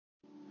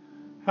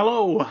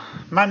Hello,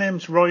 my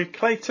name's Roy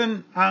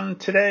Clayton, and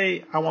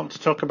today I want to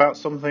talk about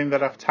something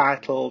that I've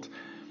titled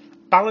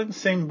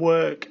Balancing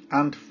Work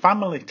and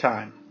Family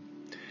Time.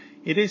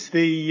 It is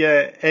the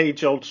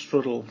age-old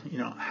struggle,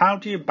 how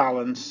do you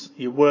balance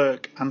your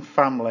work and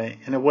family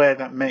in a way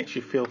that makes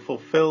you feel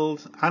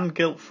fulfilled and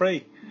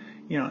guilt-free?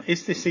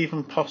 Is this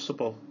even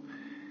possible?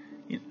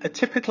 A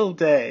typical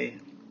day,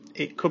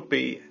 it could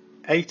be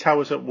 8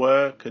 hours at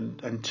work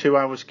and 2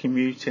 hours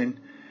commuting.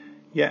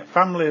 Yet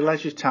family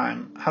leisure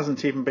time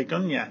hasn't even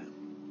begun yet.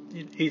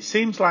 It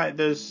seems like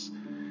there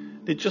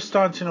just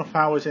aren't enough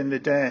hours in the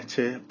day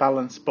to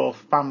balance both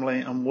family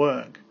and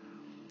work.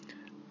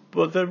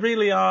 But there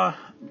really are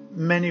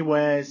many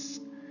ways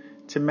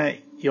to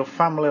make your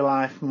family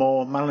life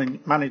more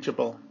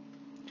manageable.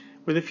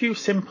 With a few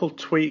simple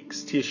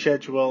tweaks to your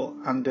schedule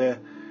and a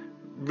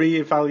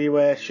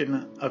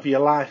re-evaluation of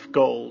your life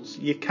goals,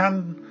 you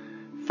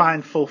can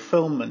find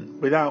fulfillment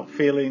without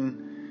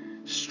feeling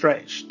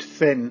stretched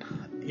thin,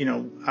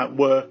 at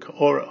work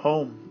or at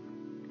home.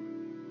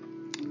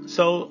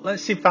 So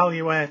let's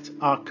evaluate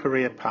our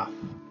career path.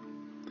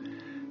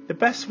 The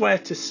best way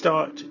to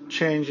start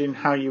changing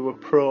how you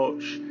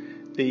approach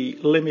the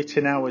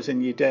limiting hours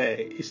in your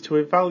day is to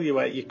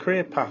evaluate your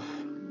career path.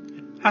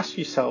 Ask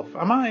yourself,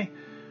 am I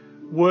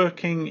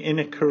working in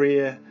a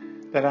career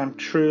that I'm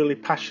truly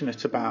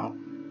passionate about?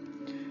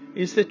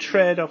 Is the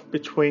trade-off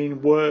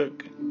between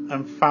work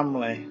and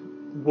family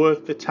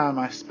worth the time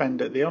I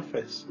spend at the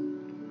office?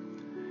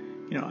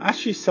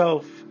 Ask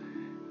yourself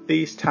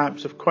these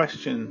types of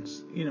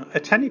questions.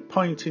 At any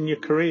point in your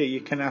career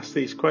you can ask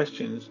these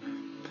questions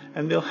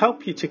and they'll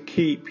help you to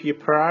keep your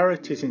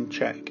priorities in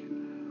check.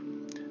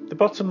 The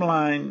bottom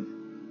line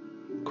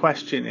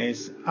question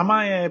is, am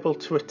I able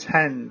to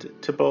attend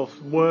to both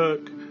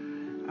work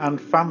and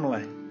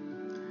family?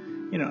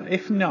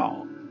 If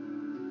not,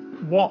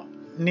 what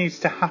needs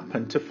to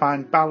happen to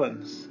find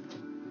balance?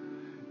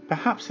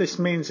 Perhaps this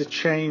means a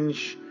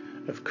change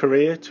of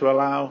career to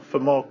allow for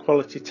more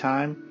quality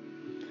time.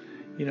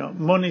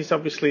 Money is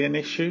obviously an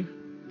issue,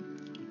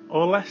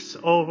 or less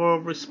overall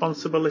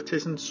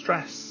responsibilities and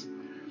stress.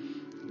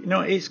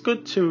 It's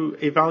good to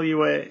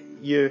evaluate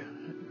your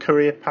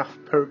career path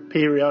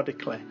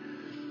periodically,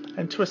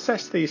 and to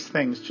assess these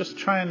things, just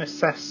try and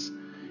assess,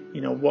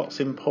 what's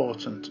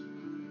important.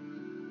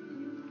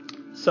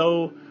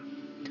 So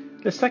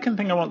the second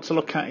thing I want to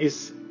look at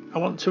is I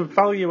want to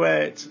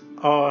evaluate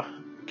our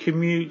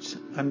commute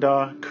and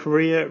our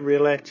career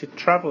related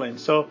travelling.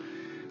 So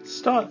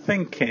start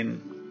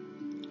thinking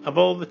of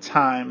all the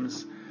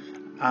times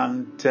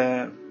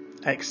and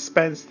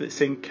expense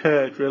that's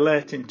incurred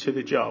relating to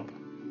the job.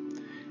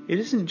 It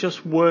isn't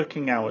just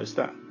working hours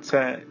that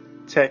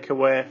take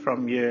away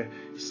from your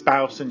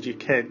spouse and your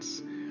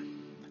kids.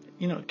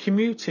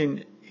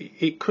 Commuting,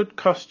 it could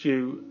cost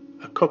you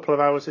a couple of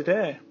hours a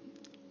day,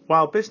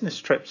 while business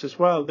trips as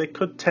well, they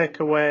could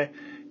take away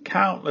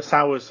countless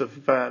hours of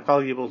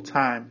valuable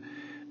time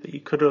that you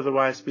could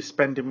otherwise be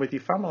spending with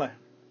your family.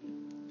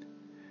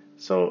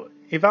 So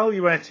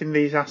evaluating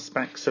these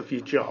aspects of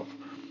your job,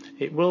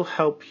 it will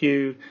help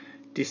you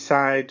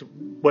decide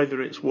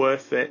whether it's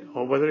worth it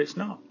or whether it's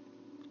not.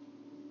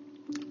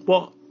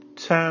 What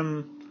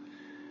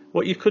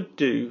you could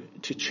do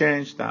to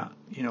change that,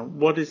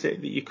 what is it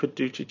that you could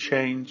do to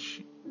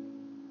change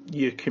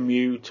your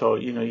commute or,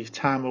 your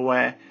time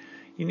away?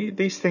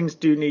 These things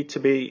do need to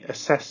be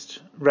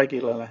assessed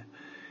regularly.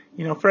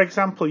 For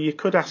example, you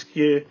could ask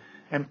your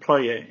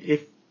employer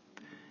if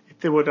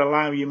they would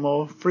allow you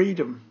more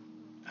freedom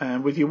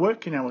with your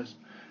working hours.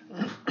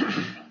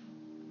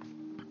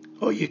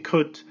 Or you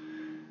could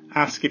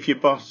ask if your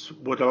boss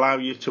would allow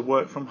you to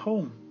work from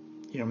home,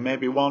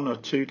 maybe 1 or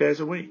 2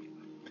 days a week.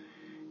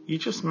 You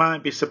just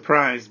might be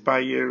surprised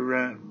by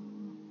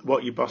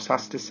what your boss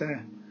has to say.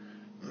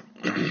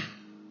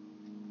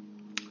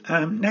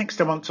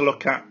 Next, I want to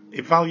look at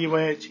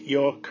evaluate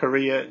your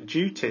career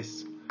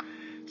duties.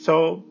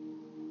 So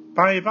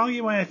by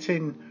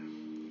evaluating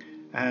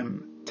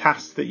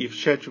tasks that you've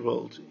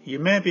scheduled, you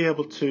may be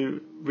able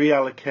to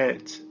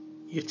reallocate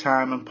your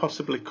time and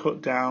possibly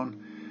cut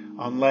down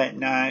on late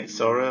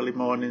nights or early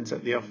mornings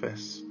at the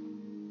office.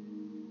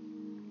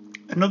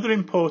 Another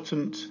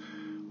important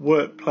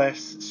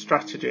workplace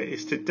strategy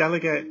is to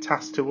delegate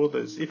tasks to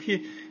others. If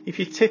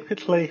you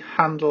typically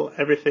handle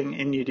everything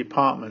in your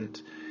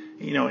department,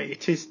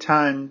 it is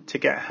time to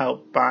get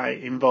help by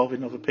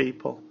involving other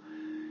people.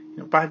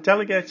 By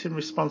delegating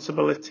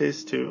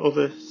responsibilities to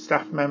other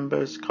staff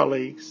members,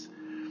 colleagues,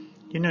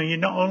 you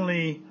not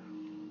only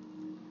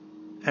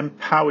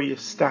empower your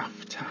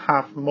staff to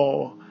have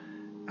more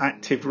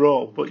active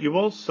role, but you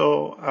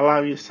also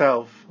allow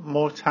yourself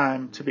more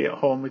time to be at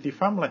home with your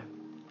family.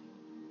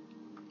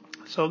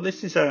 So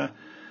this is a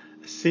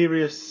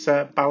serious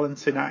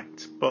balancing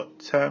act,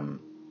 but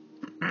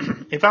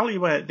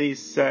evaluate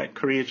these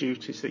career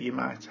duties that you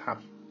might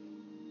have.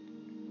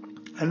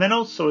 And then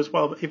also as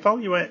well,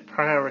 evaluate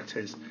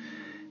priorities.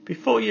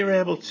 Before you're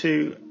able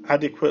to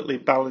adequately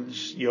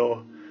balance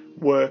your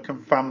work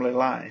and family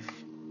life,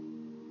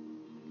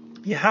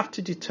 you have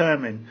to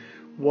determine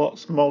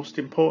what's most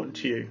important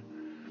to you: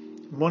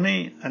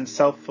 money and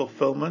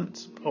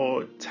self-fulfillment,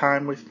 or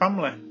time with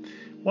family?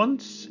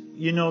 Once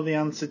you know the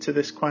answer to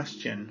this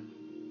question,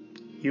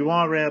 you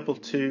are able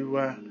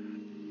to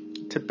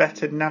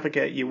better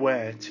navigate your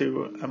way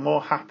to a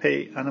more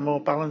happy and a more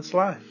balanced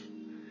life.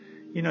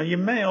 You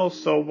may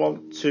also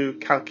want to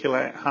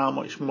calculate how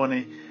much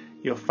money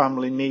your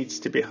family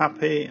needs to be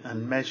happy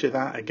and measure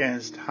that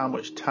against how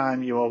much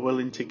time you are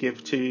willing to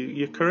give to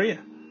your career.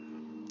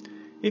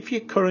 If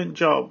your current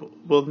job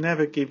will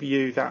never give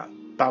you that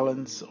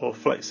balance or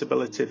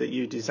flexibility that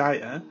you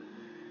desire,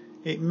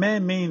 it may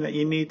mean that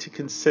you need to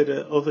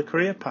consider other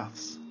career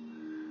paths.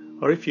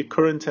 Or if your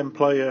current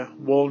employer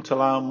won't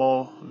allow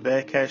more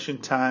vacation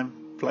time,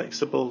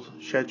 flexible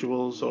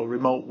schedules, or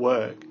remote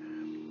work,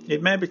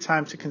 it may be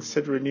time to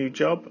consider a new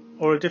job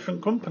or a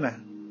different company.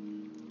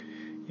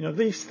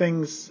 These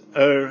things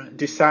are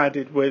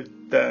decided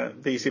with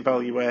these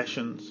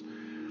evaluations.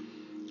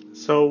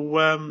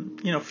 So,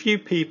 few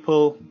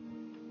people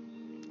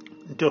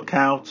duck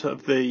out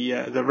of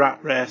the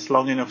rat race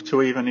long enough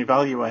to even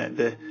evaluate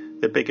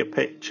the bigger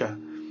picture.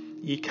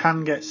 You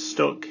can get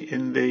stuck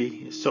in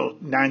the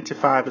 9 to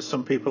 5, as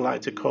some people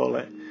like to call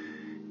it.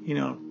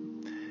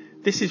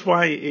 This is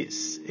why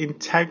it's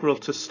integral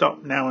to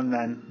stop now and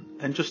then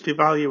and just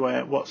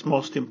evaluate what's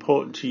most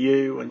important to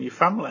you and your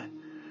family.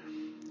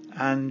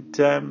 And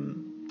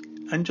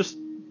just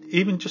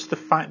the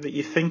fact that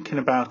you're thinking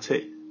about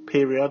it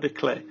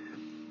periodically,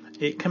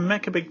 it can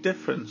make a big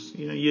difference.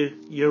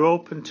 You're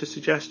open to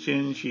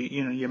suggestions.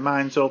 Your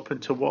mind's open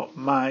to what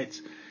might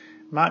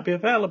be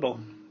available.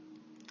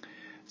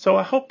 So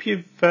I hope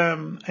you've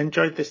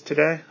enjoyed this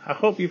today. I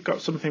hope you've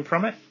got something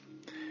from it,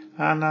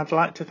 and I'd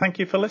like to thank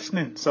you for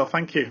listening. So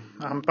thank you,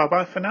 and bye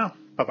bye for now.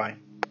 Bye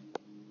bye.